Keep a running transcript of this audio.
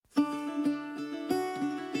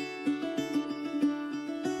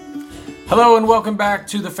Hello and welcome back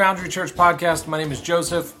to the Foundry Church podcast. My name is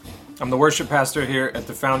Joseph. I'm the worship pastor here at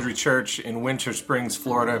the Foundry Church in Winter Springs,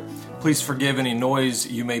 Florida. Please forgive any noise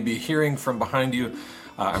you may be hearing from behind you.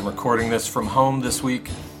 I'm recording this from home this week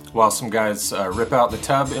while some guys rip out the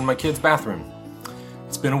tub in my kid's bathroom.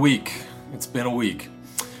 It's been a week.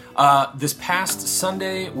 This past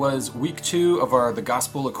Sunday was week 2 of our The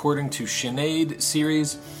Gospel According to Sinead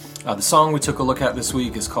series. The song we took a look at this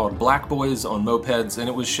week is called Black Boys on Mopeds, and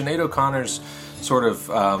it was Sinead O'Connor's sort of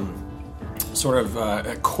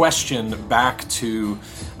a question back to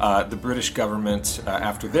the British government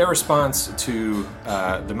after their response to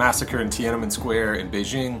the massacre in Tiananmen Square in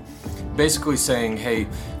Beijing, basically saying, hey,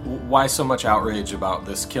 why so much outrage about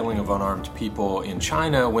this killing of unarmed people in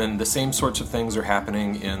China when the same sorts of things are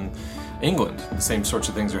happening in England, the same sorts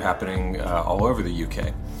of things are happening all over the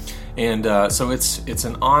UK. And so it's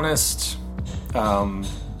an honest,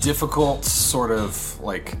 difficult sort of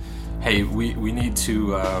like, hey, we need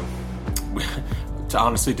to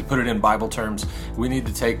honestly, to put it in Bible terms, we need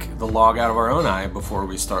to take the log out of our own eye before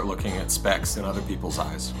we start looking at specks in other people's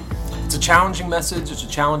eyes. It's a challenging message. It's a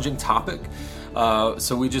challenging topic.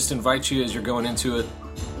 So we just invite you as you're going into it,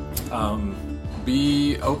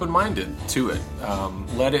 be open-minded to it.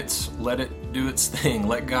 Let it do its thing.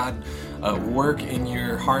 Let God work in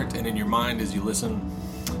your heart and in your mind as you listen.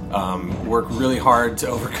 Work really hard to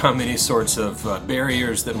overcome any sorts of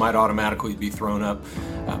barriers that might automatically be thrown up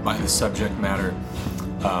by the subject matter.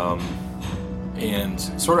 And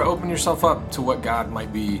sort of open yourself up to what God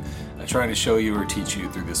might be trying to show you or teach you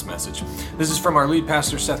through this message. This is from our lead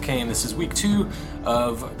pastor, Seth Kane. This is week 2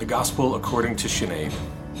 of The Gospel According to Sinead.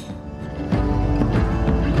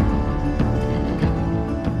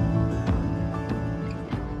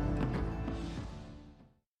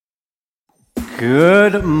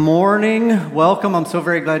 Good morning. Welcome. I'm so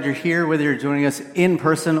very glad you're here, whether you're joining us in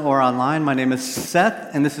person or online. My name is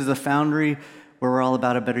Seth, and this is the Foundry, where we're all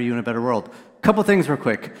about a better you and a better world. A couple things real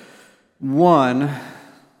quick. One,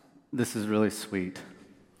 this is really sweet.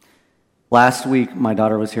 Last week, my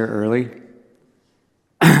daughter was here early,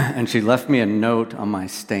 and she left me a note on my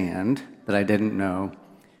stand that I didn't know,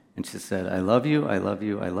 and she said, I love you, I love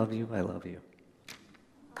you, I love you, I love you.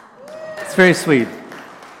 It's very sweet.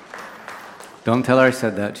 Don't tell her I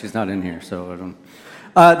said that. She's not in here, so I don't.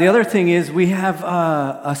 The other thing is we have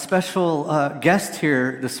a special guest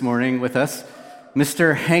here this morning with us,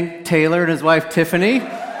 Mr. Hank Taylor and his wife Tiffany.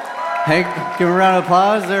 Hank, give him a round of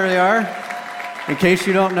applause. There they are. In case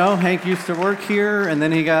you don't know, Hank used to work here, and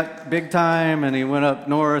then he got big time, and he went up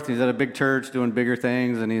north. He's at a big church doing bigger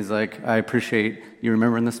things, and he's like, I appreciate you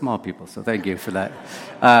remembering the small people, so thank you for that.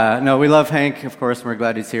 No, we love Hank, of course, and we're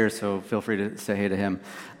glad he's here, so feel free to say hey to him.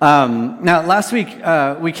 Now, last week,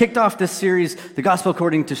 we kicked off this series, The Gospel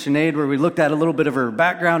According to Sinead, where we looked at a little bit of her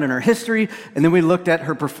background and her history, and then we looked at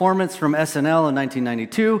her performance from SNL in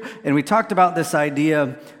 1992, and we talked about this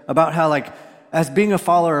idea about how, like, as being a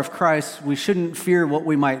follower of Christ, we shouldn't fear what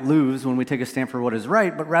we might lose when we take a stand for what is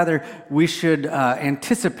right, but rather we should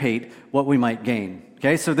anticipate what we might gain.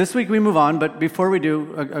 Okay, so this week we move on, but before we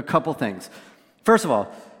do, a couple things. First of all,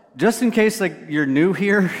 just in case like you're new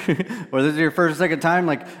here, or this is your first or second time,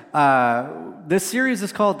 like this series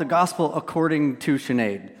is called The Gospel According to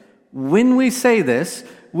Sinead. When we say this,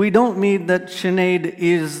 we don't mean that Sinead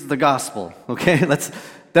is the gospel, okay?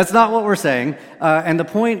 That's not what we're saying. And the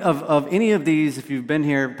point of any of these, if you've been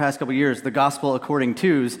here the past couple of years, the gospel according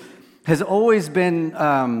to's, has always been,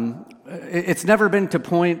 it's never been to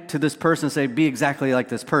point to this person and say, be exactly like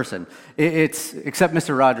this person. It's, except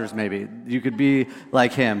Mr. Rogers maybe, you could be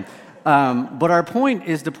like him. But our point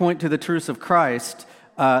is to point to the truths of Christ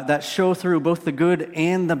that show through both the good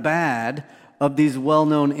and the bad of these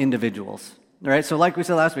well-known individuals. All right, so like we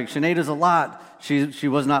said last week, Sinead is a lot. She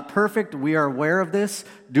was not perfect. We are aware of this.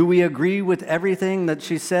 Do we agree with everything that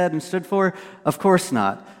she said and stood for? Of course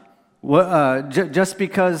not. Just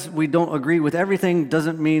because we don't agree with everything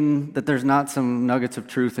doesn't mean that there's not some nuggets of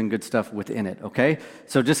truth and good stuff within it, okay?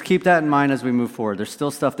 So just keep that in mind as we move forward. There's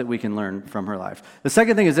still stuff that we can learn from her life. The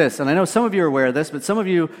second thing is this, and I know some of you are aware of this, but some of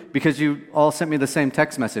you, because you all sent me the same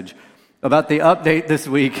text message about the update this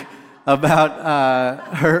week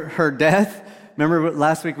about her death. Remember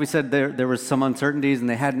last week we said there was some uncertainties and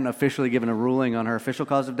they hadn't officially given a ruling on her official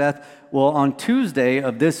cause of death? Well, on Tuesday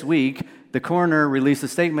of this week, the coroner released a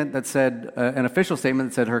statement that said, an official statement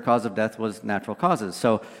that said her cause of death was natural causes.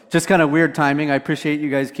 So just kind of weird timing. I appreciate you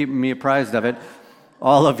guys keeping me apprised of it,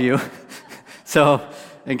 all of you. So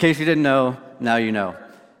in case you didn't know, now you know.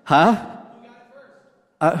 Huh?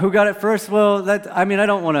 Who got it first? Well, I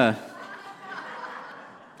don't want to.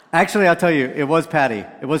 Actually, I'll tell you, it was Patty.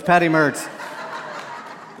 It was Patty Mertz.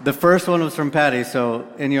 The first one was from Patty, so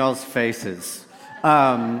in y'all's faces.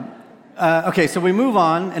 Okay, so we move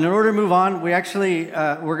on, and in order to move on, we're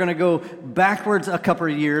going to go backwards a couple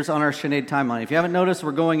of years on our Sinead timeline. If you haven't noticed,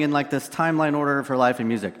 we're going in like this timeline order for life and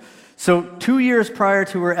music. So 2 years prior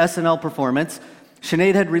to her SNL performance,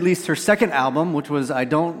 Sinead had released her second album, which was I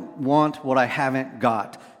Don't Want What I Haven't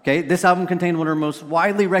Got. Okay, this album contained one of her most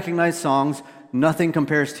widely recognized songs, Nothing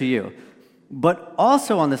Compares to You. But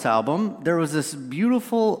also on this album, there was this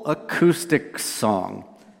beautiful acoustic song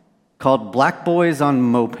called Black Boys on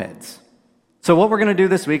Mopeds. So what we're going to do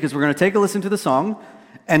this week is we're going to take a listen to the song,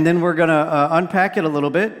 and then we're going to unpack it a little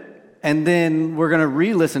bit, and then we're going to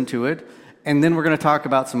re-listen to it, and then we're going to talk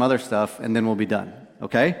about some other stuff, and then we'll be done,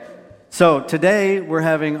 okay? So today we're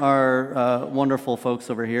having our wonderful folks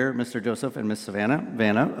over here, Mr. Joseph and Miss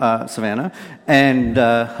Savannah, and,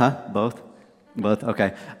 both? Both,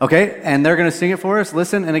 okay. Okay, and they're going to sing it for us.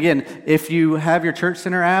 Listen, and again, if you have your Church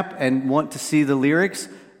Center app and want to see the lyrics,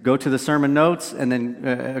 go to the sermon notes, and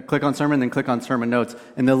then click on sermon, then click on sermon notes,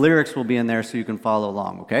 and the lyrics will be in there so you can follow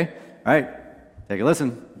along, okay? All right, take a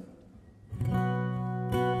listen.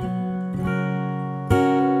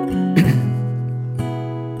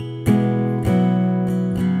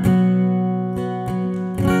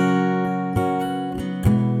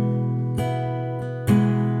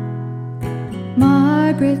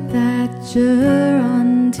 Margaret Thatcher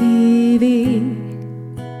on TV,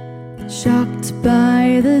 shocked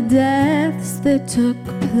by the deaths that took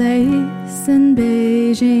place in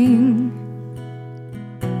Beijing.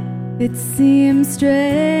 It seems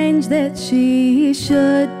strange that she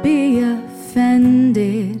should be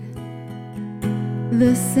offended.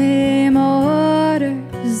 The same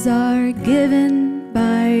orders are given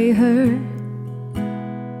by her.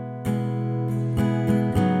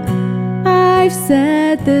 I've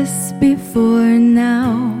said this before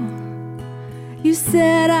now. You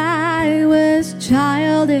said I was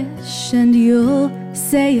childish, and you'll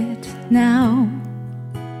say it now.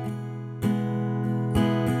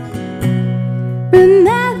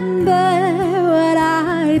 Remember what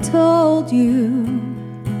I told you.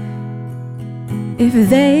 If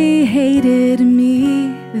they hated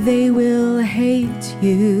me, they will hate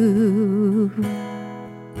you.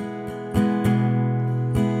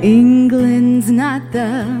 England's not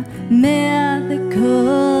the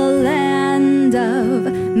mythical land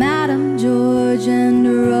of Madame George and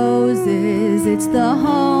roses. It's the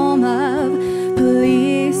home of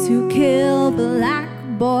police who kill black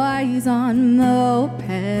boys on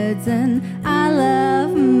mopeds. And I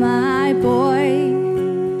love my boy.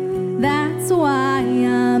 That's why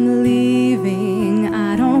I'm leaving.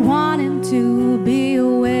 I don't want him to be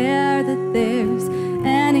aware that there's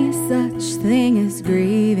any such thing as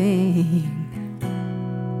grieving.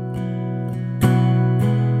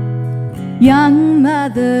 Young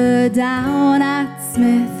mother down at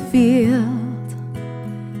Smithfield,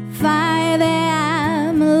 5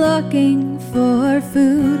 a.m. looking for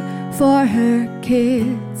food for her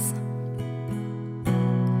kids.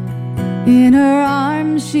 In her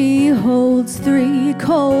arms she holds 3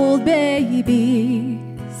 cold babies.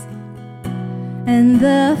 And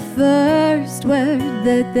the first word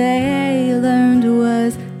that they learned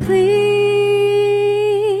was please.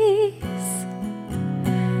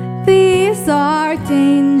 These are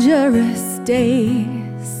dangerous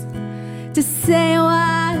days. To say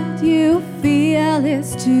what you feel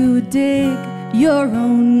is to dig your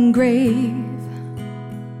own grave.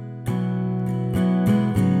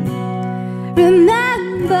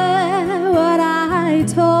 Remember what I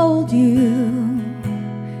told you.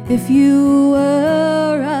 If you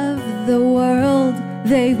were of the world,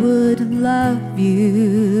 they would love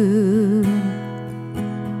you.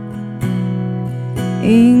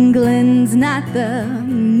 England's not the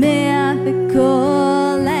mythical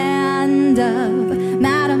land of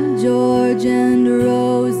Madame George and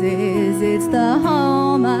roses. It's the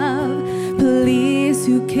home of police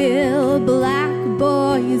who kill black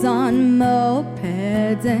boys on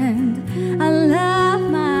mopeds. And I love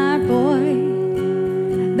my boy.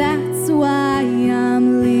 That's why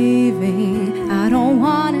I'm leaving. I don't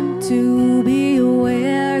want him to be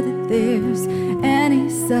aware that there's any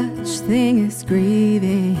such thing as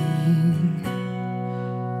grieving.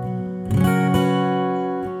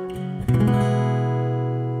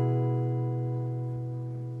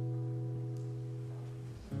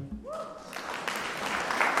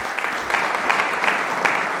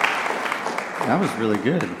 That was really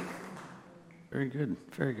good. Very good,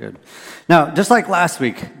 very good. Now, just like last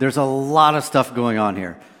week, there's a lot of stuff going on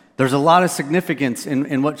here. There's a lot of significance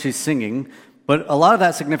in what she's singing, But a lot of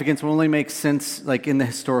that significance will only make sense like in the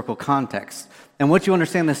historical context. And once you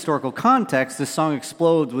understand the historical context, this song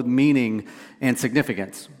explodes with meaning and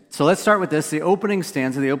significance. So let's start with this. The opening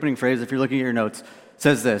stanza, the opening phrase, if you're looking at your notes,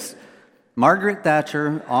 says this: Margaret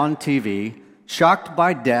Thatcher on TV, shocked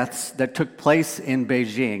by deaths that took place in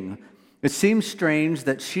Beijing. It seems strange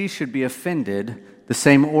that she should be offended, the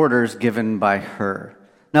same orders given by her.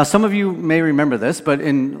 Now, some of you may remember this, but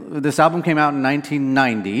this album came out in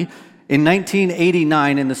 1990. In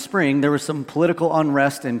 1989, in the spring, there was some political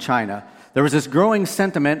unrest in China. There was this growing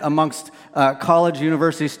sentiment amongst college,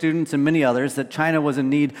 university students, and many others that China was in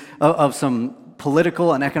need of some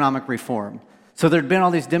political and economic reform. So there'd been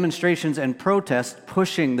all these demonstrations and protests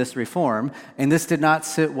pushing this reform, and this did not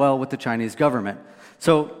sit well with the Chinese government.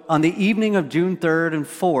 So on the evening of June 3rd and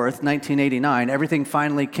 4th, 1989, everything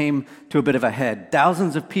finally came to a bit of a head.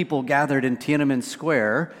 Thousands of people gathered in Tiananmen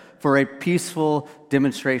Square for a peaceful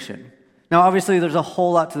demonstration. Now, obviously, there's a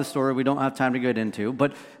whole lot to the story we don't have time to get into,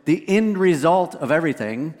 but the end result of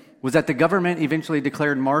everything was that the government eventually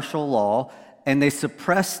declared martial law, and they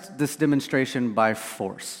suppressed this demonstration by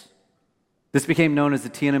force. This became known as the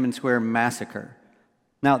Tiananmen Square Massacre.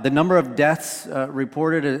 Now, the number of deaths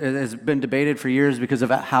reported has been debated for years because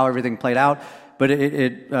of how everything played out,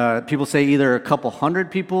 but people say either a couple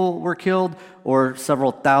hundred people were killed or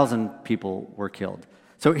several thousand people were killed.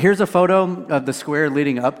 So here's a photo of the square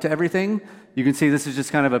leading up to everything. You can see this is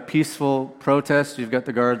just kind of a peaceful protest. You've got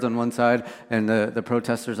the guards on one side and the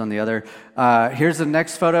protesters on the other. Here's the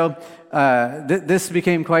next photo. This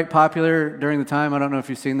became quite popular during the time. I don't know if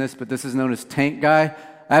you've seen this, but this is known as Tank Guy.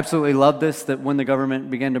 I absolutely love this, that when the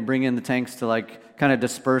government began to bring in the tanks to like kind of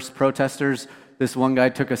disperse protesters, this one guy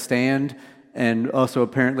took a stand, and also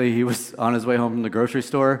apparently he was on his way home from the grocery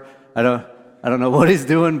store. I don't know what he's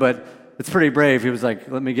doing, but it's pretty brave. He was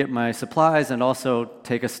like, let me get my supplies and also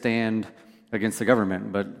take a stand against the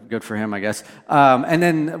government, but good for him, I guess. And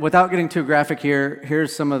then without getting too graphic here,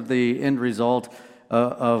 here's some of the end result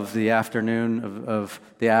of the afternoon, of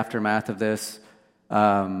the aftermath of this.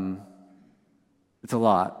 It's a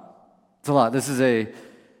lot. It's a lot. This is a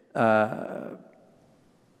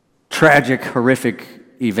tragic, horrific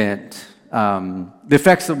event. The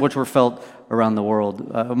effects of which were felt around the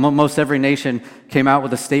world. Most every nation came out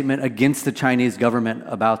with a statement against the Chinese government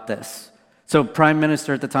about this. So Prime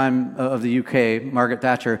Minister at the time of the UK, Margaret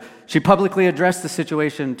Thatcher, she publicly addressed the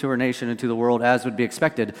situation to her nation and to the world as would be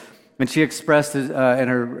expected. And she expressed in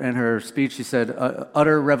her speech, she said,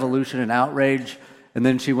 utter revolution and outrage. And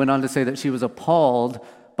then she went on to say that she was appalled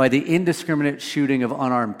by the indiscriminate shooting of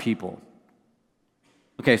unarmed people.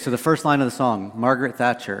 Okay, so the first line of the song, Margaret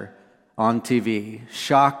Thatcher on TV,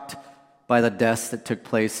 shocked by the deaths that took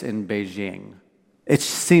place in Beijing. It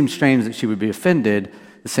seems strange that she would be offended,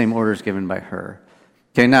 the same orders given by her.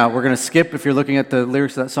 Okay, now we're going to skip, if you're looking at the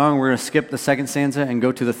lyrics of that song, we're going to skip the second stanza and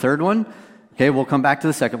go to the third one. Okay, we'll come back to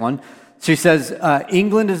the second one. She says,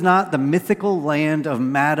 England is not the mythical land of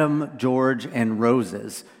Madame George and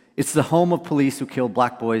roses. It's the home of police who kill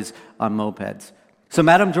black boys on mopeds. So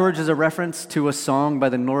Madame George is a reference to a song by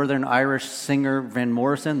the Northern Irish singer Van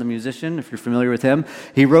Morrison, the musician, if you're familiar with him.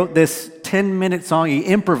 He wrote this 10-minute song. He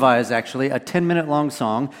improvised, actually, a 10-minute long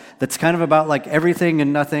song that's kind of about like everything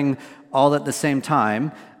and nothing all at the same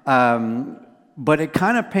time. But it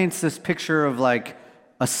kind of paints this picture of like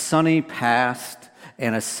a sunny past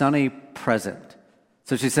and a sunny present.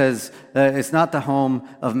 So she says, it's not the home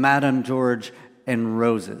of Madame George and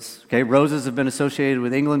roses. Okay, roses have been associated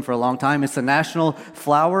with England for a long time. It's the national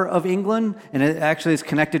flower of England, and it actually is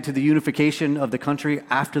connected to the unification of the country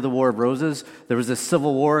after the War of Roses. There was this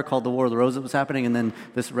civil war called the War of the Roses that was happening, and then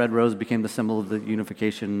this red rose became the symbol of the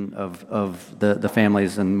unification of the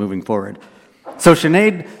families and moving forward. So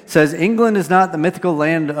Sinead says, England is not the mythical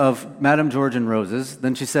land of Madame George and roses.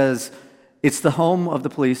 Then she says, it's the home of the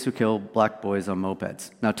police who kill black boys on mopeds.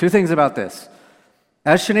 Now, two things about this.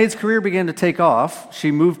 As Sinead's career began to take off, she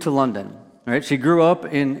moved to London. Right? She grew up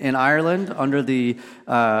in Ireland under the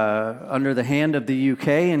hand of the UK,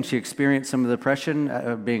 and she experienced some of the oppression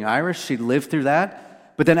of being Irish. She lived through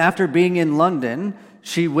that. But then after being in London,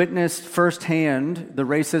 she witnessed firsthand the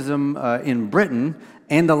racism in Britain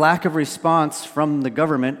and the lack of response from the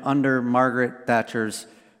government under Margaret Thatcher's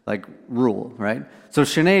rule, right? So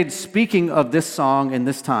Sinead, speaking of this song in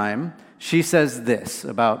this time, she says this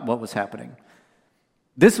about what was happening.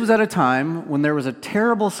 This was at a time when there was a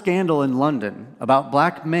terrible scandal in London about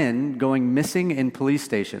black men going missing in police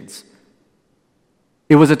stations.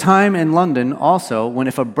 It was a time in London also when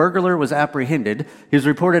if a burglar was apprehended, he was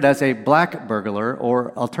reported as a black burglar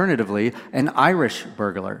or alternatively an Irish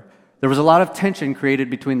burglar. There was a lot of tension created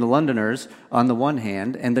between the Londoners on the one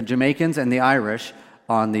hand and the Jamaicans and the Irish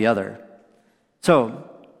on the other. So,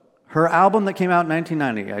 her album that came out in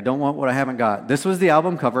 1990, I Don't Want What I Haven't Got. This was the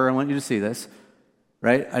album cover. I want you to see this,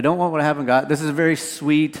 right? I Don't Want What I Haven't Got. This is a very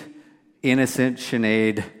sweet, innocent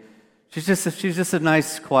Sinead. She's just a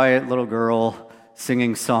nice, quiet little girl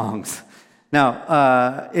singing songs.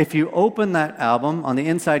 Now, if you open that album, on the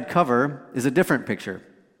inside cover is a different picture.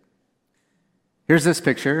 Here's this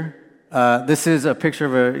picture. This is a picture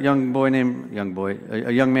of a young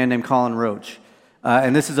man named Colin Roach.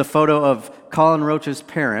 And this is a photo of Colin Roach's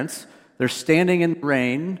parents. They're standing in the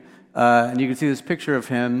rain, and you can see this picture of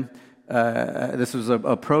him. This was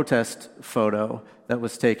a protest photo that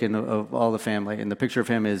was taken of all the family, and the picture of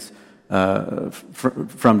him is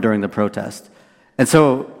from during the protest. And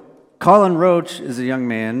so Colin Roach is a young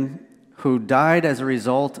man who died as a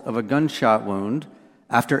result of a gunshot wound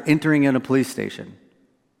after entering in a police station.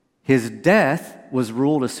 His death was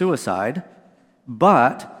ruled a suicide,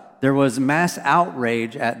 but there was mass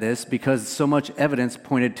outrage at this because so much evidence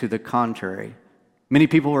pointed to the contrary. Many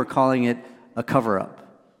people were calling it a cover-up.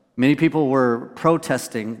 Many people were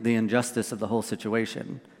protesting the injustice of the whole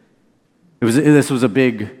situation. This was a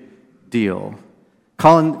big deal.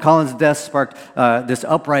 Colin's death sparked this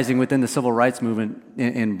uprising within the civil rights movement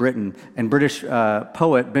in Britain, and British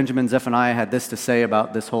poet Benjamin Zephaniah had this to say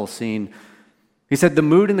about this whole scene. He said, "The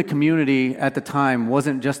mood in the community at the time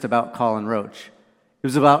wasn't just about Colin Roach. It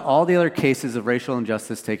was about all the other cases of racial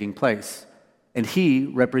injustice taking place, and he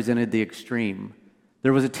represented the extreme.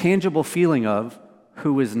 There was a tangible feeling of,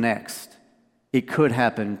 who is next? It could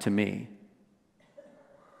happen to me."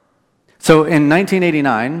 So in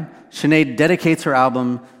 1989, Sinead dedicates her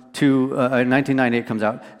album to, in 1990 it comes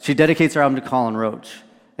out, she dedicates her album to Colin Roach.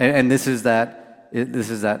 And this is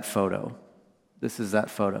that photo. This is that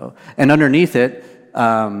photo. And underneath it,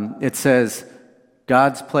 it says,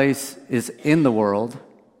 "God's place is in the world,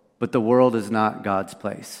 but the world is not God's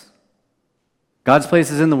place." God's place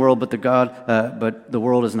is in the world, but the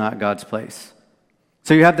world is not God's place.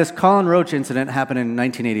 So you have this Colin Roach incident happen in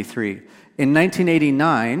 1983. In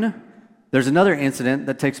 1989, there's another incident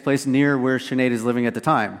that takes place near where Sinead is living at the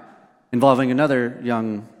time, involving another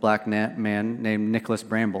young black man named Nicholas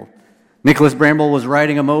Bramble. Nicholas Bramble was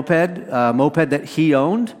riding a moped that he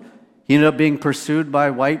owned. He ended up being pursued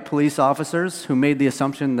by white police officers who made the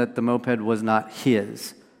assumption that the moped was not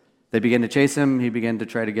his. They began to chase him. He began to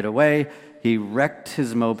try to get away. He wrecked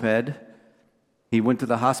his moped. He went to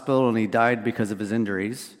the hospital and he died because of his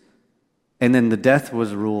injuries. And then the death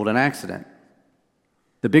was ruled an accident.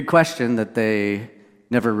 The big question that they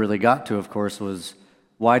never really got to, of course, was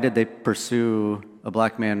why did they pursue a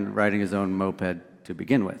black man riding his own moped to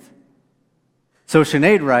begin with? So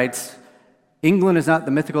Sinead writes, "England is not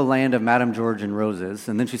the mythical land of Madame George and roses."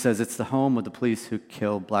 And then she says, "It's the home of the police who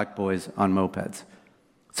kill black boys on mopeds."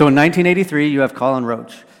 So in 1983, you have Colin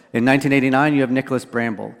Roach. In 1989, you have Nicholas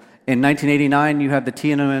Bramble. In 1989, you have the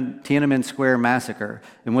Tiananmen Square massacre,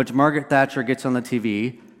 in which Margaret Thatcher gets on the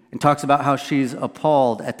TV and talks about how she's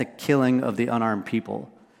appalled at the killing of the unarmed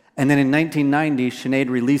people. And then in 1990, Sinead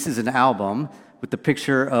releases an album with the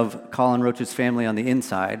picture of Colin Roach's family on the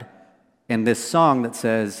inside, and this song that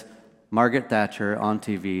says, "Margaret Thatcher on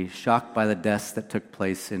TV, shocked by the deaths that took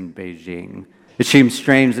place in Beijing." It seems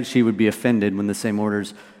strange that she would be offended when the same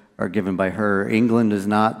orders are given by her. England is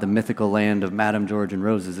not the mythical land of Madame George and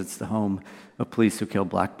roses. It's the home of police who kill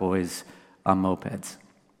black boys on mopeds.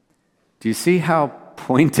 Do you see how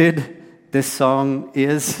pointed this song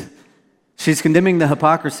is? She's condemning the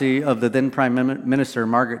hypocrisy of the then Prime Minister,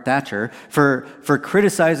 Margaret Thatcher, for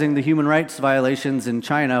criticizing the human rights violations in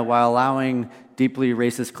China while allowing deeply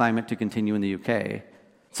racist climate to continue in the UK.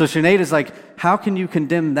 So Sinead is like, how can you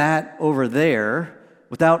condemn that over there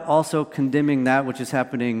without also condemning that which is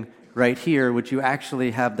happening right here, which you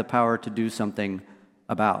actually have the power to do something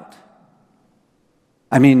about?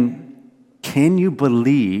 I mean, can you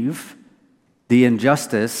believe the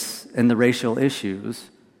injustice and the racial issues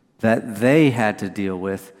that they had to deal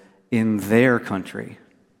with in their country?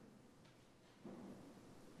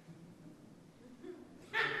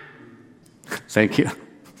 Thank you.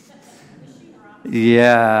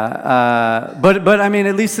 Yeah, but I mean,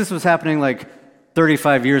 at least this was happening like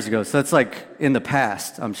 35 years ago, so that's like in the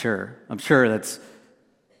past, I'm sure. I'm sure that's...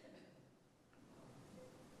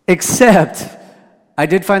 Except, I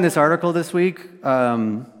did find this article this week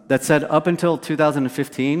that said up until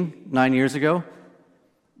 2015, 9 years ago,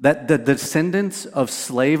 that the descendants of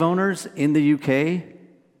slave owners in the UK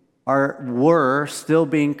were still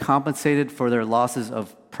being compensated for their losses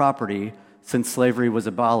of property since slavery was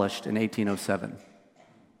abolished in 1807.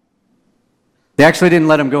 They actually didn't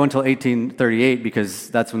let him go until 1838 because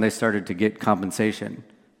that's when they started to get compensation.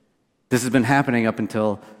 This has been happening up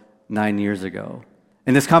until 9 years ago.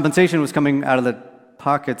 And this compensation was coming out of the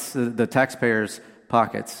pockets, the taxpayers'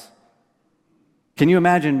 pockets. Can you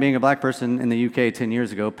imagine being a black person in the UK 10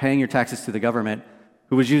 years ago, paying your taxes to the government,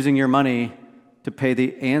 who was using your money to pay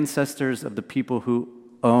the ancestors of the people who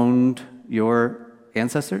owned your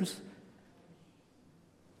ancestors?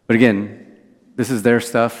 But again, this is their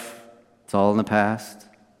stuff. It's all in the past.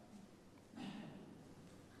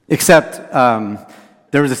 Except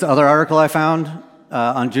there was this other article I found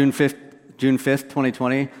on June 5th,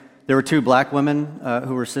 2020. There were two black women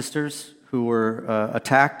who were sisters who were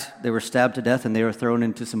attacked. They were stabbed to death and they were thrown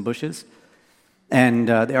into some bushes. And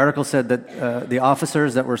the article said that the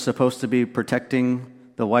officers that were supposed to be protecting,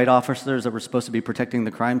 the white officers that were supposed to be protecting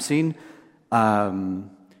the crime scene,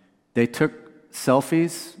 they took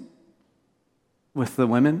selfies with the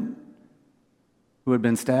women who had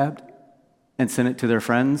been stabbed and sent it to their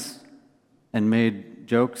friends and made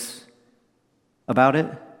jokes about it.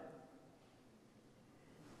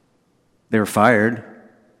 They were fired.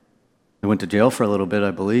 They went to jail for a little bit,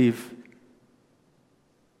 I believe.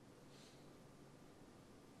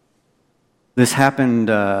 This happened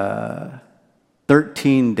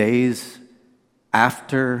 13 days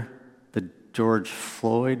after the George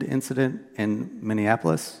Floyd incident in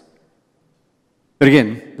Minneapolis. But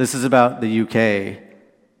again, this is about the UK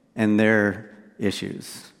and their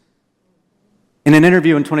issues. In an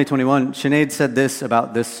interview in 2021, Sinead said this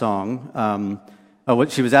about this song.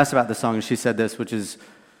 What she was asked about this song, and she said this, which is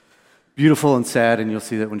beautiful and sad, and you'll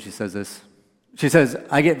see that when she says this. She says,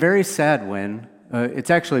 "I get very sad when, it's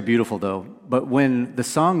actually beautiful though, but when the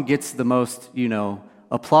song gets the most,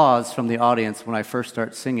 applause from the audience when I first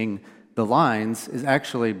start singing the lines is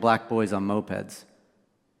actually Black Boys on Mopeds.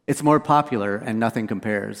 It's more popular and nothing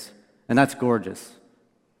compares, and that's gorgeous.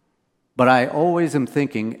 But I always am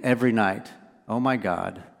thinking every night, oh my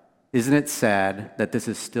God, isn't it sad that this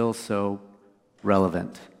is still so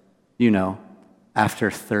relevant,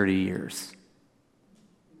 after 30 years.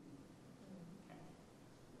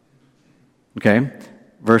 Okay,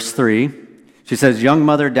 verse 3, she says, young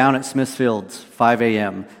mother down at Smithfield's, 5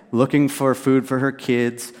 a.m., looking for food for her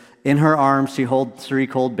kids. In her arms, she holds 3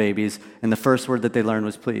 cold babies, and the first word that they learned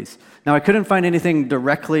was please. Now, I couldn't find anything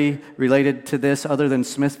directly related to this other than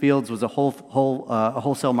Smithfield's was a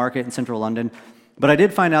wholesale market in central London. But I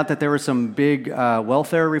did find out that there were some big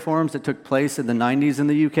welfare reforms that took place in the 90s in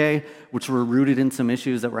the UK, which were rooted in some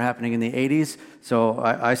issues that were happening in the 80s. So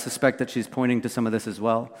I suspect that she's pointing to some of this as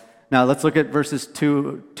well. Now, let's look at verses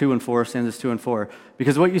 2 and 4, stanzas 2 and 4.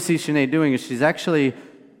 Because what you see Sinead doing is she's actually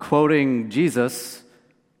quoting Jesus,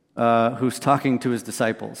 who's talking to his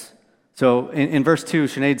disciples. So in verse 2,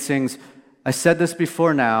 Sinead sings, I said this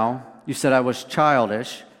before now, you said I was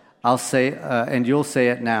childish, I'll say, and you'll say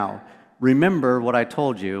it now. Remember what I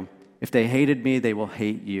told you. If they hated me, they will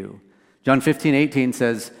hate you. John 15:18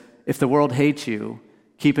 says, if the world hates you,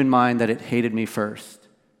 keep in mind that it hated me first.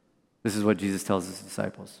 This is what Jesus tells his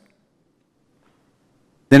disciples.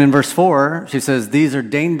 Then in verse 4, she says, these are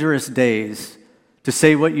dangerous days. To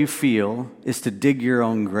say what you feel is to dig your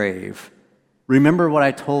own grave. Remember what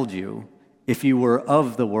I told you. If you were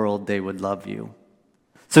of the world, they would love you.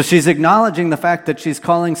 So she's acknowledging the fact that she's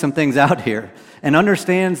calling some things out here and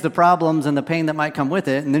understands the problems and the pain that might come with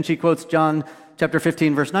it. And then she quotes John chapter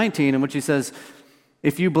 15, verse 19, in which he says,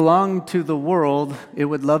 if you belong to the world, it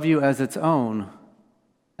would love you as its own.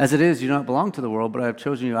 As it is, you do not belong to the world, but I have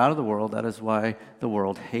chosen you out of the world. That is why the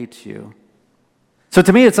world hates you. So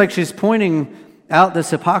to me, it's like she's pointing out this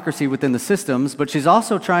hypocrisy within the systems, but she's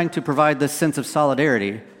also trying to provide this sense of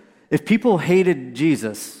solidarity. If people hated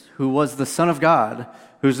Jesus, who was the Son of God,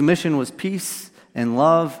 whose mission was peace and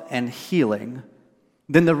love and healing,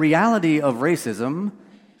 then the reality of racism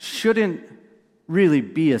shouldn't really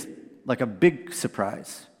be like a big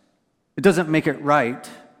surprise. It doesn't make it right.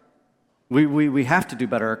 We have to do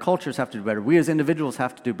better. Our cultures have to do better. We as individuals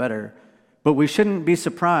have to do better. But we shouldn't be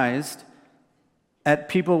surprised at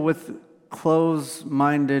people with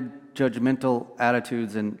close-minded, judgmental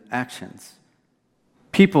attitudes and actions.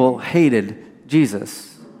 People hated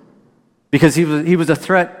Jesus because he was a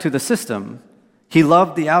threat to the system. He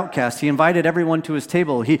loved the outcast. He invited everyone to his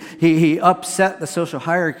table. He upset the social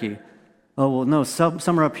hierarchy. Oh, well, no, some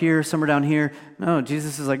are up here, some are down here. No,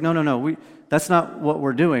 Jesus is like, no. That's not what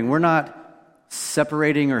we're doing. We're not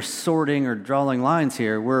separating or sorting or drawing lines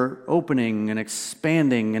here. We're opening and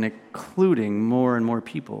expanding and including more and more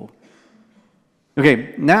people.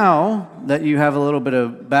 Okay, now that you have a little bit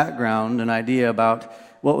of background, an idea about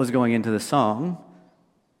what was going into the song,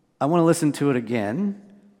 I want to listen to it again,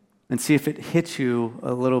 and see if it hits you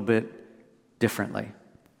a little bit differently.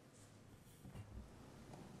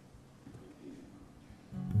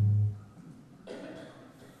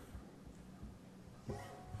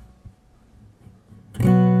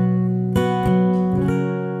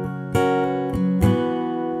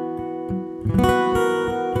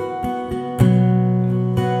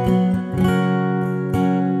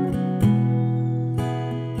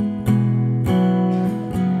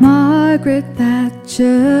 Margaret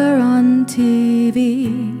Thatcher on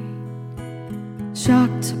TV,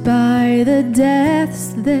 shocked by the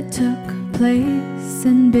deaths that took place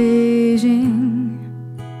in Beijing.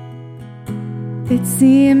 It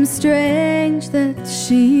seems strange that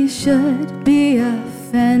she should be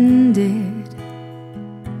offended.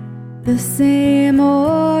 The same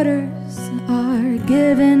orders are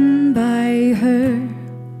given by her.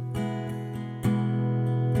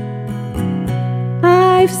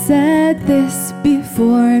 I've said this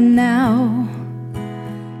before now.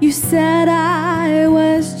 You said I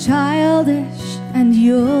was childish, and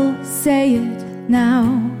you'll say it now.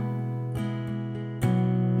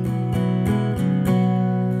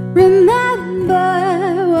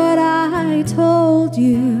 Remember what I told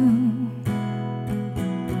you.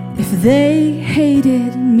 If they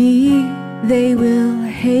hated me, they will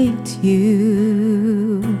hate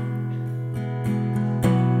you.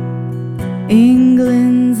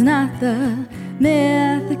 England's not the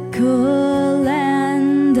mythical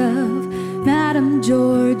land of Madame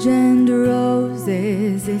George and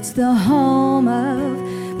roses. It's the home of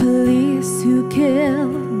police who kill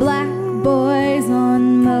black boys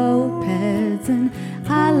on mopeds. And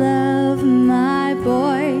I love my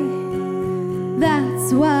boy,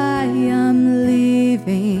 that's why I'm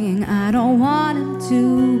leaving. I don't want him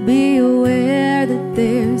to be aware that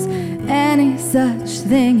there's any such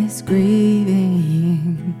thing as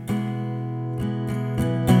grieving.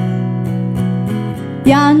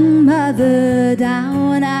 Young mother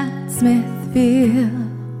down at Smithfield,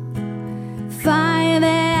 5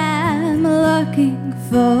 a.m. looking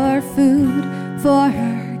for food for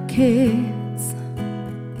her kids.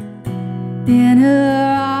 In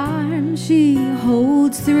her arms she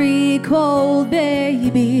holds 3 cold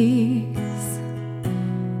babies,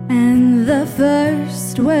 and the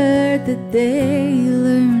first word that they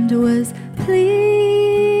learned was please.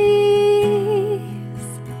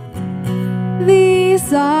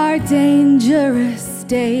 These are dangerous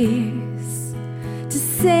days. To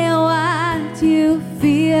say what you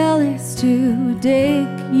feel is to dig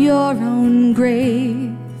your own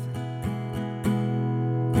grave.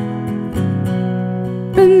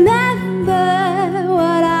 Remember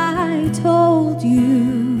what I told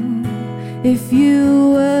you. If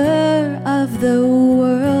you were of the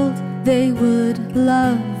world, they would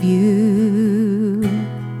love you.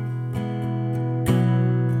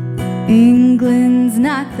 England's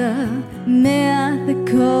not the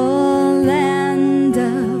mythical land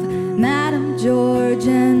of Madame George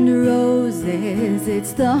and roses.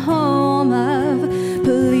 It's the home of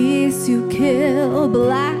police who kill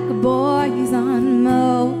black boys on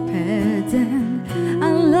mopeds. And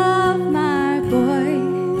I love my boy,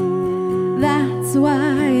 that's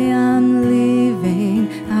why I'm leaving.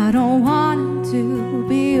 I don't want him to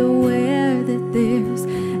be aware that there's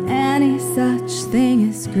any such thing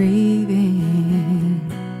as grieving.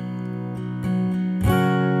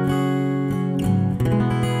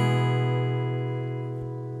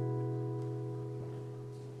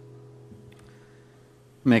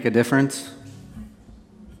 Make a difference?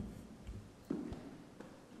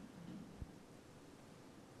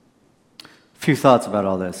 A few thoughts about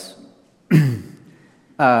all this.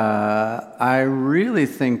 I really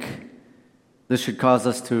think this should cause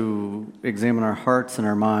us to examine our hearts and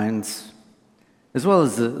our minds, as well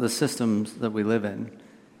as the systems that we live in.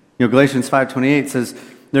 You know, Galatians 5:28 says,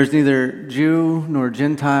 "There's neither Jew nor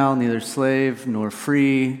Gentile, neither slave nor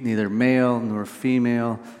free, neither male nor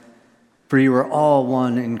female, for you are all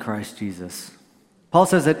one in Christ Jesus." Paul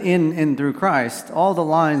says that in and through Christ, all the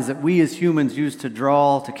lines that we as humans use to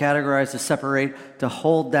draw, to categorize, to separate, to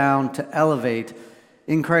hold down, to elevate,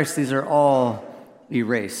 in Christ these are all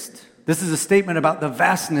erased. This is a statement about the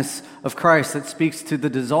vastness of Christ that speaks to the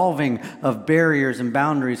dissolving of barriers and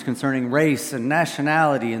boundaries concerning race and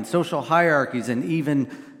nationality and social hierarchies and even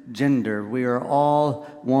gender. We are all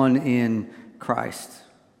one in Christ.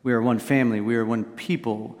 We are one family. We are one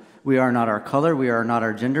people. We are not our color. We are not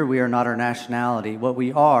our gender. We are not our nationality. What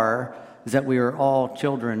we are is that we are all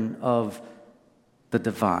children of the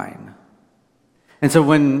divine. And so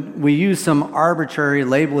when we use some arbitrary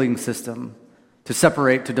labeling system to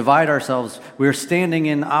separate, to divide ourselves, we are standing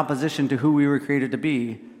in opposition to who we were created to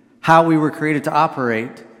be, how we were created to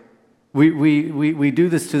operate, We do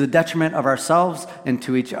this to the detriment of ourselves and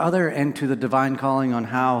to each other and to the divine calling on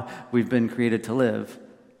how we've been created to live.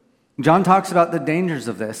 John talks about the dangers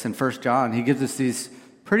of this in 1 John. He gives us these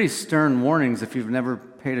pretty stern warnings if you've never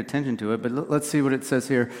paid attention to it. But let's see what it says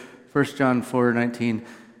here. 1 John 4:19.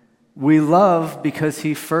 We love because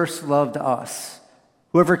he first loved us.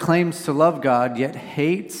 Whoever claims to love God yet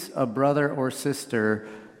hates a brother or sister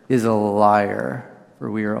is a liar, for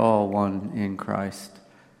we are all one in Christ.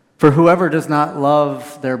 For whoever does not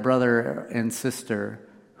love their brother and sister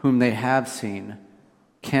whom they have seen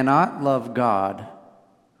cannot love God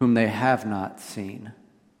whom they have not seen.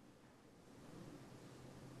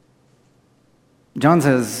 John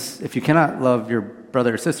says, if you cannot love your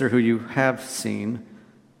brother or sister who you have seen,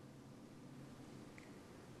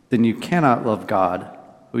 then you cannot love God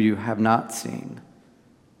who you have not seen.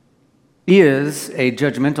 He is a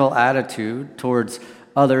judgmental attitude towards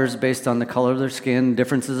others based on the color of their skin,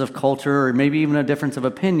 differences of culture, or maybe even a difference of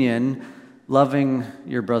opinion, loving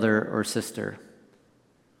your brother or sister.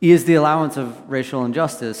 He is the allowance of racial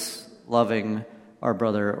injustice, loving our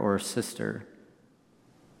brother or sister.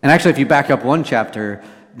 And actually, if you back up one chapter,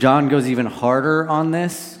 John goes even harder on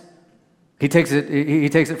this. He takes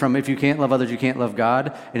it from if you can't love others, you can't love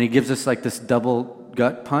God, and he gives us like this double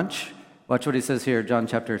gut punch. Watch what he says here, 1 John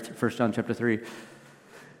chapter 3.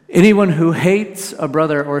 Anyone who hates a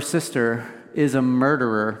brother or sister is a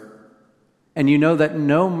murderer, and you know that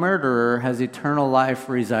no murderer has eternal life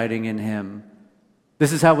residing in him.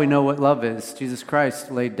 This is how we know what love is. Jesus Christ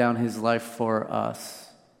laid down his life for us.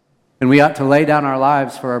 And we ought to lay down our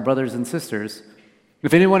lives for our brothers and sisters.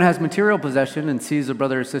 If anyone has material possession and sees a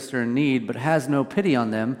brother or sister in need but has no pity on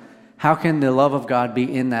them, how can the love of God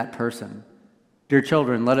be in that person? Dear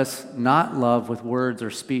children, let us not love with words or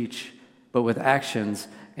speech, but with actions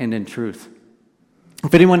and in truth.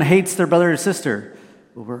 If anyone hates their brother or sister,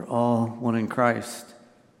 well, we're all one in Christ.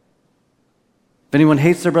 If anyone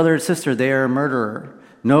hates their brother or sister, they are a murderer.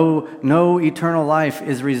 No eternal life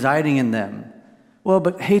is residing in them. Well,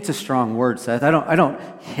 but hate's a strong word, Seth. I don't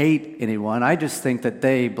hate anyone. I just think that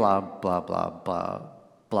they blah, blah, blah, blah,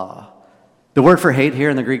 blah. The word for hate here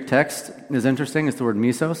in the Greek text is interesting. It's the word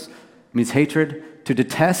misos. It means hatred, to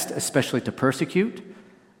detest, especially to persecute.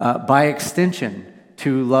 By extension,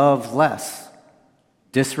 to love less,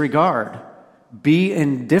 disregard, be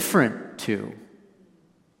indifferent to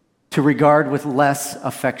regard with less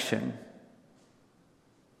affection.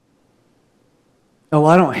 Oh,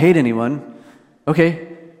 well, I don't hate anyone.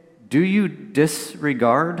 Okay, do you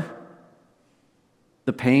disregard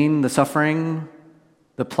the pain, the suffering,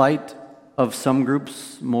 the plight of some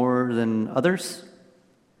groups more than others?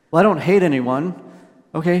 Well, I don't hate anyone.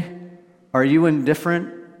 Okay, are you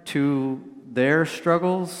indifferent to their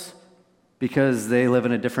struggles because they live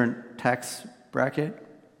in a different tax bracket?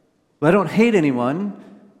 Well, I don't hate anyone.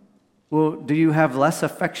 Well, do you have less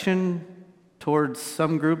affection towards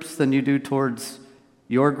some groups than you do towards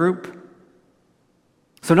your group?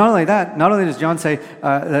 So not only does John say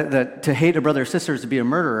that to hate a brother or sister is to be a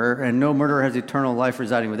murderer, and no murderer has eternal life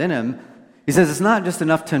residing within him, he says it's not just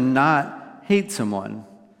enough to not hate someone,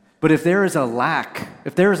 but if there is a lack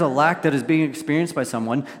that is being experienced by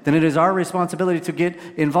someone, then it is our responsibility to get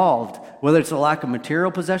involved, whether it's a lack of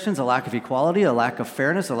material possessions, a lack of equality, a lack of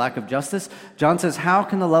fairness, a lack of justice. John says, how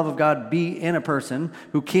can the love of God be in a person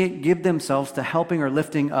who can't give themselves to helping or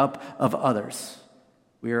lifting up of others?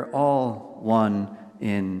 We are all one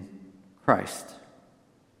in Christ.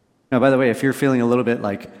 Now, by the way, if you're feeling a little bit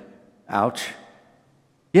like, ouch,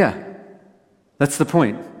 yeah, that's the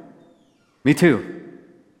point. Me too.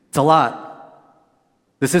 It's a lot.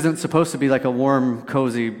 This isn't supposed to be like a warm,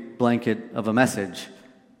 cozy blanket of a message.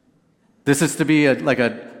 This is to be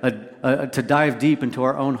to dive deep into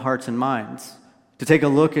our own hearts and minds, to take a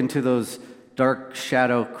look into those dark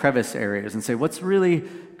shadow crevice areas and say, what's really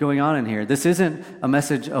going on in here? This isn't a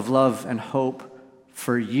message of love and hope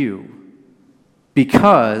for you,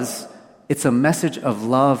 because it's a message of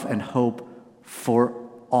love and hope for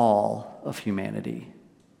all of humanity.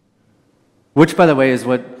 Which, by the way, is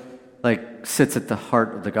what sits at the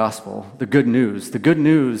heart of the gospel, the good news. The good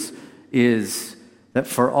news is that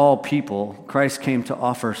for all people, Christ came to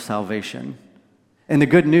offer salvation. And the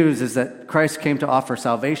good news is that Christ came to offer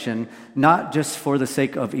salvation not just for the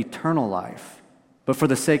sake of eternal life, but for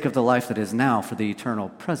the sake of the life that is now, for the eternal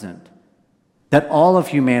present. That all of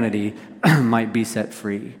humanity might be set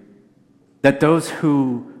free. That those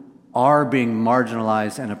who are being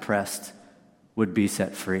marginalized and oppressed would be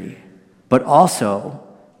set free. But also,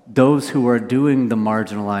 those who are doing the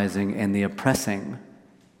marginalizing and the oppressing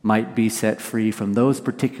might be set free from those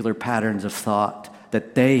particular patterns of thought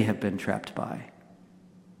that they have been trapped by.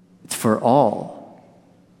 It's for all.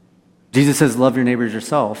 Jesus says, love your neighbors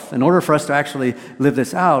yourself. In order for us to actually live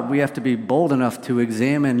this out, we have to be bold enough to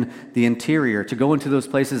examine the interior, to go into those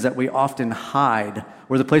places that we often hide,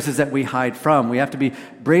 or the places that we hide from. We have to be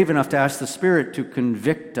brave enough to ask the Spirit to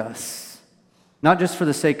convict us, not just for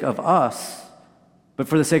the sake of us, but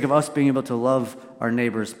for the sake of us being able to love our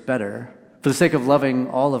neighbors better, for the sake of loving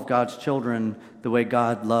all of God's children the way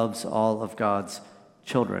God loves all of God's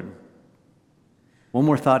children. One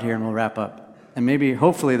more thought here and we'll wrap up. And maybe,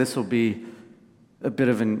 hopefully, this will be a bit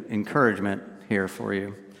of an encouragement here for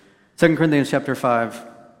you. 2 Corinthians chapter 5.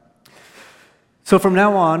 So from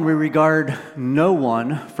now on, we regard no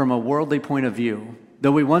one from a worldly point of view.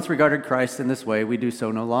 Though we once regarded Christ in this way, we do so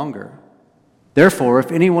no longer. Therefore,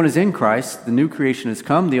 if anyone is in Christ, the new creation has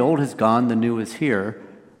come, the old has gone, the new is here.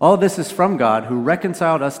 All this is from God, who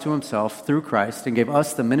reconciled us to himself through Christ and gave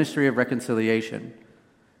us the ministry of reconciliation.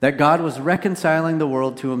 That God was reconciling the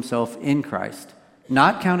world to himself in Christ,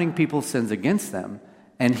 not counting people's sins against them,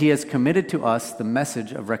 and he has committed to us the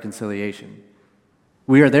message of reconciliation.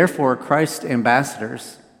 We are therefore Christ's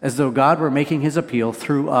ambassadors, as though God were making his appeal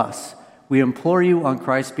through us. We implore you on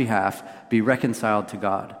Christ's behalf, be reconciled to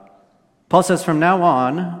God. Paul says, from now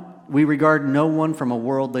on, we regard no one from a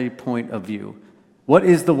worldly point of view. What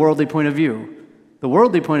is the worldly point of view? The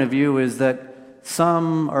worldly point of view is that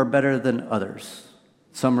some are better than others.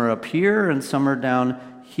 Some are up here and some are down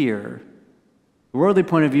here. The worldly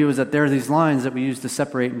point of view is that there are these lines that we use to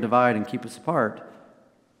separate and divide and keep us apart.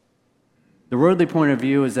 The worldly point of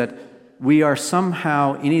view is that we are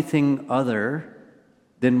somehow anything other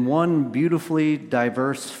than one beautifully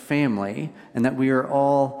diverse family, and that we are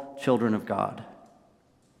all children of God.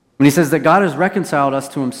 When he says that God has reconciled us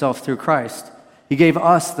to himself through Christ, he gave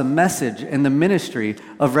us the message and the ministry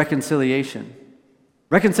of reconciliation.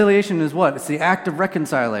 Reconciliation is what? It's the act of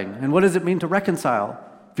reconciling. And what does it mean to reconcile?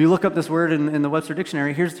 If you look up this word in the Webster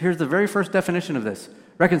Dictionary, here's the very first definition of this.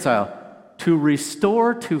 Reconcile. To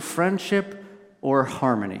restore to friendship or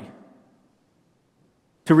harmony.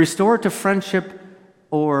 To restore to friendship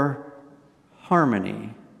or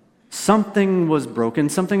harmony. Something was broken,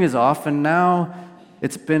 something is off, and now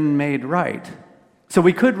it's been made right. So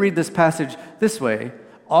we could read this passage this way.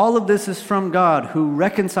 All of this is from God, who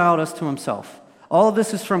reconciled us to himself. All of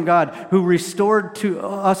this is from God, who restored to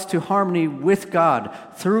us to harmony with God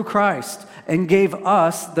through Christ and gave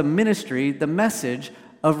us the ministry, the message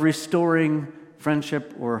of restoring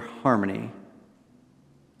friendship or harmony.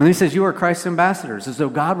 And he says, you are Christ's ambassadors, as though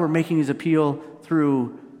God were making his appeal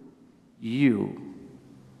through you.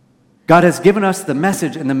 God has given us the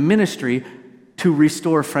message and the ministry to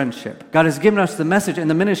restore friendship. God has given us the message and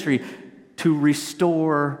the ministry to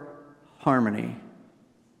restore harmony.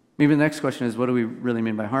 Maybe the next question is, what do we really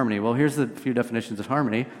mean by harmony? Well, here's the few definitions of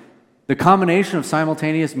harmony. The combination of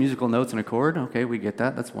simultaneous musical notes and a chord. Okay, we get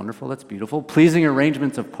that. That's wonderful. That's beautiful. Pleasing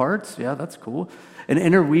arrangements of parts. Yeah, that's cool. An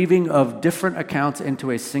interweaving of different accounts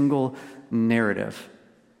into a single narrative.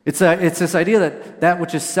 It's this idea that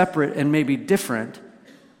which is separate and maybe different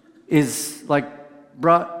is like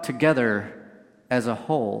brought together as a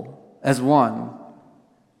whole, as one,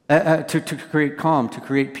 to create calm, to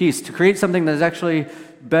create peace, to create something that is actually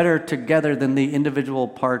better together than the individual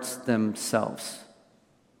parts themselves.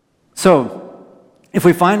 So, if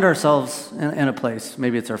we find ourselves in a place,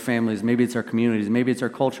 maybe it's our families, maybe it's our communities, maybe it's our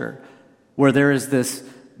culture, where there is this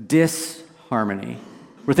disharmony,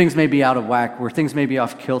 where things may be out of whack, where things may be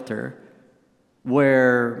off kilter,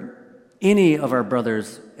 where any of our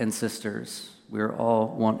brothers and sisters, we are all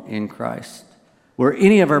one in Christ, where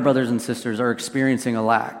any of our brothers and sisters are experiencing a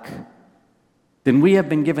lack, then we have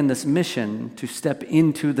been given this mission to step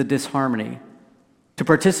into the disharmony, to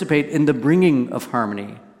participate in the bringing of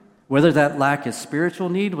harmony, whether that lack is spiritual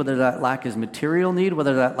need, whether that lack is material need,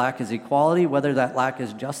 whether that lack is equality, whether that lack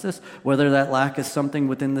is justice, whether that lack is something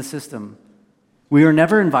within the system. We are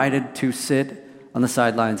never invited to sit on the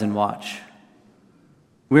sidelines and watch.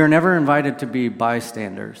 We are never invited to be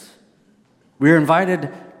bystanders. We are invited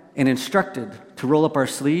and instructed to roll up our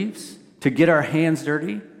sleeves, to get our hands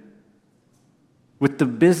dirty, with the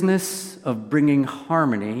business of bringing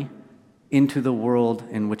harmony into the world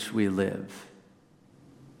in which we live.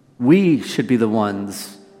 We should be the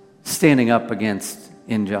ones standing up against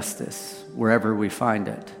injustice wherever we find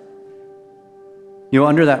it. You know,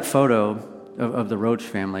 under that photo of the Roach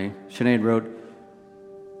family, Sinead wrote,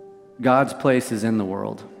 God's place is in the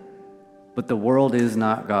world, but the world is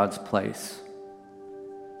not God's place.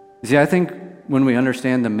 You see, I think when we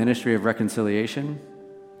understand the ministry of reconciliation,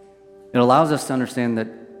 it allows us to understand that,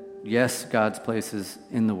 yes, God's place is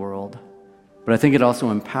in the world, but I think it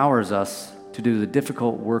also empowers us to do the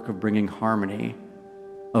difficult work of bringing harmony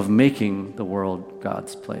of making the world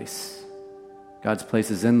God's place. God's place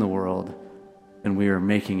is in the world, and we are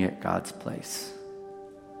making it God's place.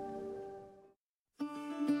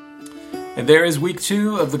 And there is week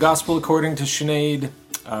 2 of the Gospel according to Sinead,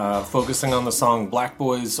 focusing on the song Black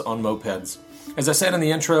Boys on Mopeds. As I said in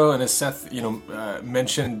the intro, and as Seth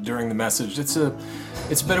mentioned during the message, it's a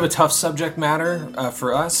bit of a tough subject matter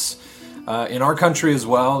for us. In our country as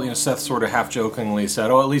well, Seth sort of half-jokingly said,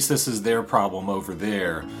 at least this is their problem over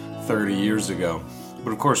there 30 years ago.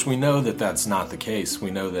 But of course, we know that that's not the case.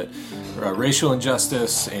 We know that racial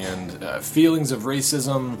injustice and feelings of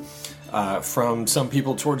racism from some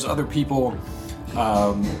people towards other people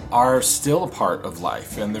are still a part of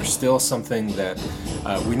life, and they're still something that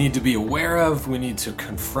we need to be aware of, we need to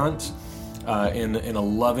confront in a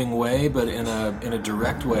loving way, but in a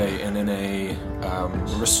direct way and in a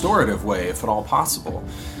restorative way, if at all possible.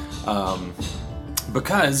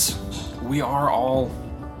 Because we are all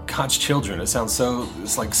God's children.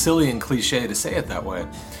 It's like silly and cliche to say it that way.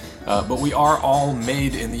 But we are all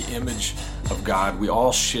made in the image of God. We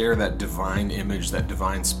all share that divine image, that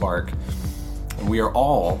divine spark. And we are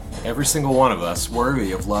all, every single one of us,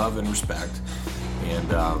 worthy of love and respect, and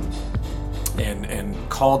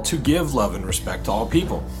called to give love and respect to all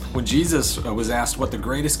people. When Jesus was asked what the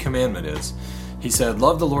greatest commandment is, he said,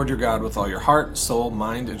 "Love the Lord your God with all your heart, soul,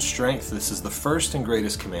 mind, and strength. This is the first and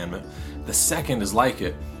greatest commandment. The second is like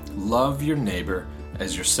it. Love your neighbor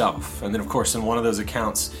as yourself." And then, of course, in one of those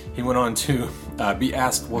accounts, he went on to be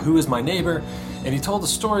asked, well, who is my neighbor? And he told a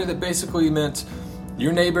story that basically meant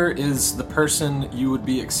your neighbor is the person you would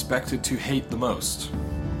be expected to hate the most.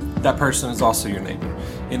 That person is also your neighbor,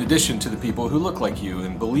 in addition to the people who look like you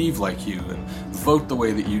and believe like you and vote the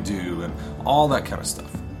way that you do and all that kind of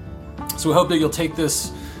stuff. So we hope that you'll take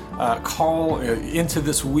this call into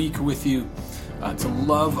this week with you to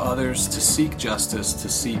love others, to seek justice, to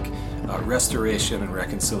seek restoration and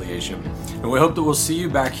reconciliation. And we hope that we'll see you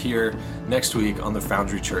back here next week on the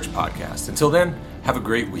Foundry Church podcast. Until then, have a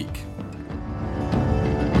great week.